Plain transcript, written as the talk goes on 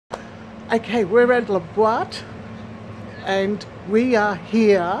Okay, we're at Boite and we are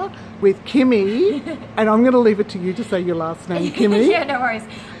here with Kimie, and I'm going to leave it to you to say your last name, Kimie. Yeah, no worries.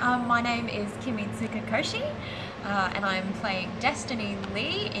 My name is Kimie Tsukakoshi, and I'm playing Destnee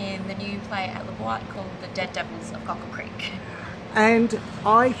Lee in the new play at Boite called The Dead Devils of Cockle Creek. And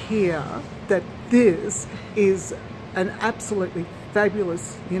I hear that this is an absolutely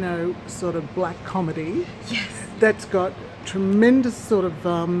fabulous, sort of black comedy. Yes. That's got tremendous sort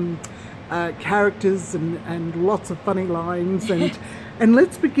of characters and lots of funny lines. And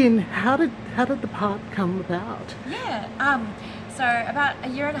let's begin. How did the part come about? Yeah. So about a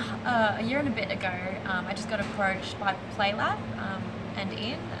year and a bit ago, I just got approached by Playlab and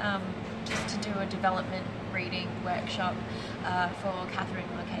Ian just to do a development reading workshop for Kathryn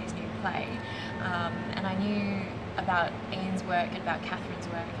Marquet's new play, and I knew about Ian's work and about Kathryn's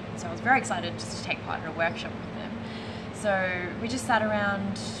work, and so I was very excited just to take part in a workshop with them. So we just sat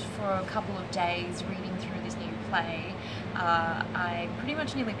around for a couple of days reading through this new play. I pretty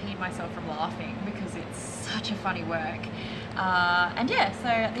much nearly peed myself from laughing because it's such a funny work. And yeah, so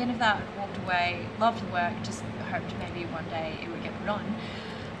at the end of that, I walked away, loved the work, just hoped maybe one day it would get put on.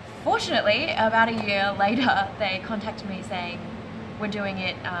 Fortunately, about a year later, they contacted me saying, we're doing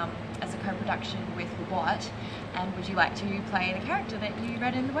it as a co-production with Boite, and would you like to play the character that you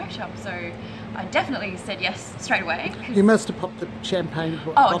read in the workshop? So I definitely said yes straight away. You must have popped the champagne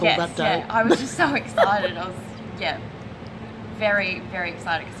bottle that day. Yeah, I was just so excited. I was, very, very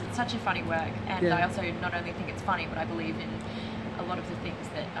excited because it's such a funny work, and I also not only think it's funny, but I believe in a lot of the things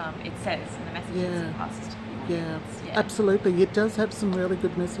that it says and the messages it passes to the audience. Yeah, absolutely. It does have some really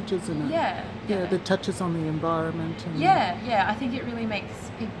good messages in it. Yeah, that touches on the environment. And I think it really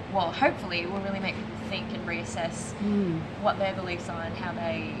makes people, well, hopefully it will really make people think and reassess what their beliefs are and how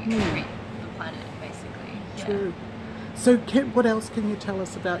they treat the planet, basically. True. So what else can you tell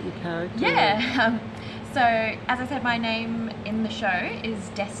us about your character? Yeah, so as I said, my name in the show is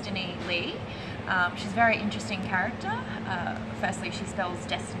Destnee Lee. She's a very interesting character. Firstly, she spells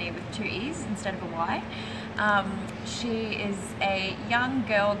destiny with 2 E's instead of a Y. She is a young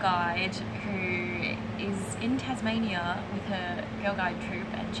girl guide who is in Tasmania with her girl guide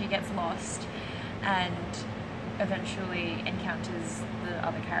troupe, and she gets lost and eventually encounters the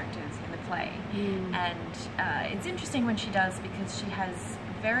other characters in the play. And it's interesting when she does, because she has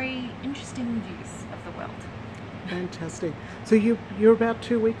very interesting views of the world. Fantastic. So you're about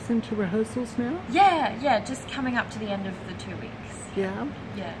 2 weeks into rehearsals now? Yeah, just coming up to the end of the 2 weeks. Yeah?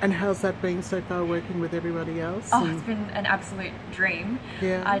 Yeah. And how's that been so far, working with everybody else? Oh, it's been an absolute dream.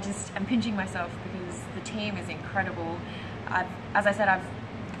 Yeah. I'm pinching myself because the team is incredible. As I said, I've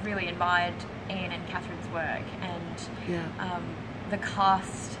really admired Ian and Kathryn's work, and the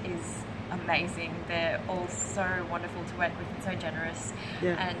cast is amazing. They're all so wonderful to work with and so generous.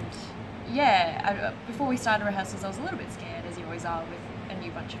 Yeah. And before we started rehearsals, I was a little bit scared, as you always are with a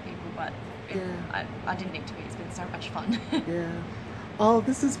new bunch of people, but I didn't need to be. It's been so much fun. Yeah. Oh,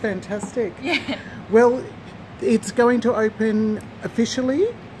 this is fantastic. Yeah. Well, it's going to open officially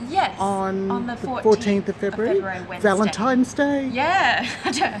on the 14th of February, Wednesday. Valentine's Day. Yeah.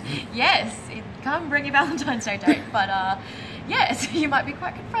 Yes. Can't bring your Valentine's Day date, but yes, you might be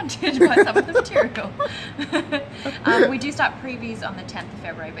quite confronted by some of the material. We do start previews on the 10th of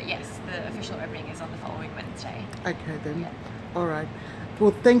February, but yes, the official opening is on the following Wednesday. Okay then. Yeah. All right.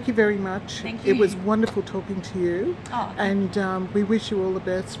 Well, thank you very much. Thank you. It was wonderful talking to you. Oh, and we wish you all the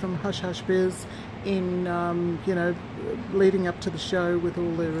best from Hush Hush Biz in, leading up to the show with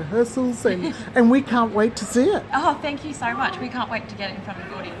all the rehearsals, and we can't wait to see it. Oh, thank you so much. We can't wait to get it in front of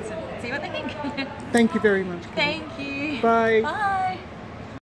the audience and see what they think. Thank you very much. Thank you. Bye. Bye.